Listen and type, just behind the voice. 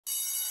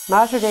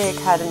Mater Dei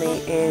Academy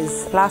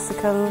is a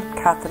classical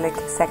Catholic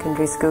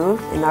secondary school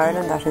in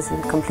Ireland that is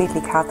completely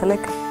Catholic.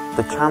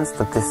 The chance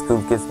that this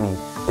school gives me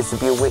is to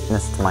be a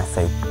witness to my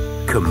faith.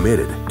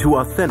 Committed to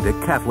authentic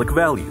Catholic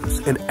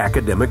values and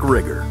academic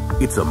rigor,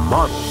 it's a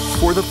model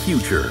for the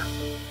future.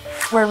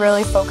 We're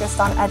really focused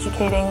on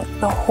educating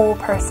the whole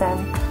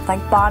person,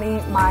 like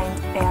body,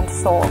 mind, and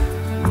soul.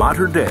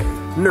 Mater Dei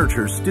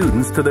nurtures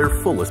students to their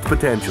fullest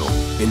potential,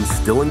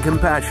 instilling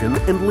compassion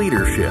and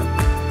leadership.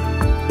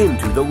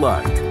 Into the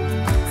Light,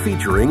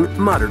 featuring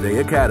Mater Dei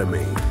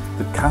Academy.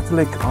 The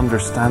Catholic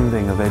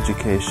understanding of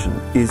education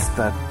is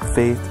that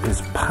faith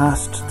is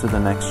passed to the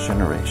next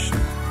generation.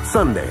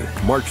 Sunday,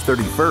 March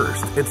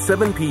 31st at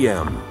 7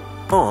 p.m.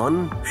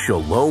 on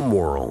Shalom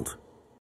World.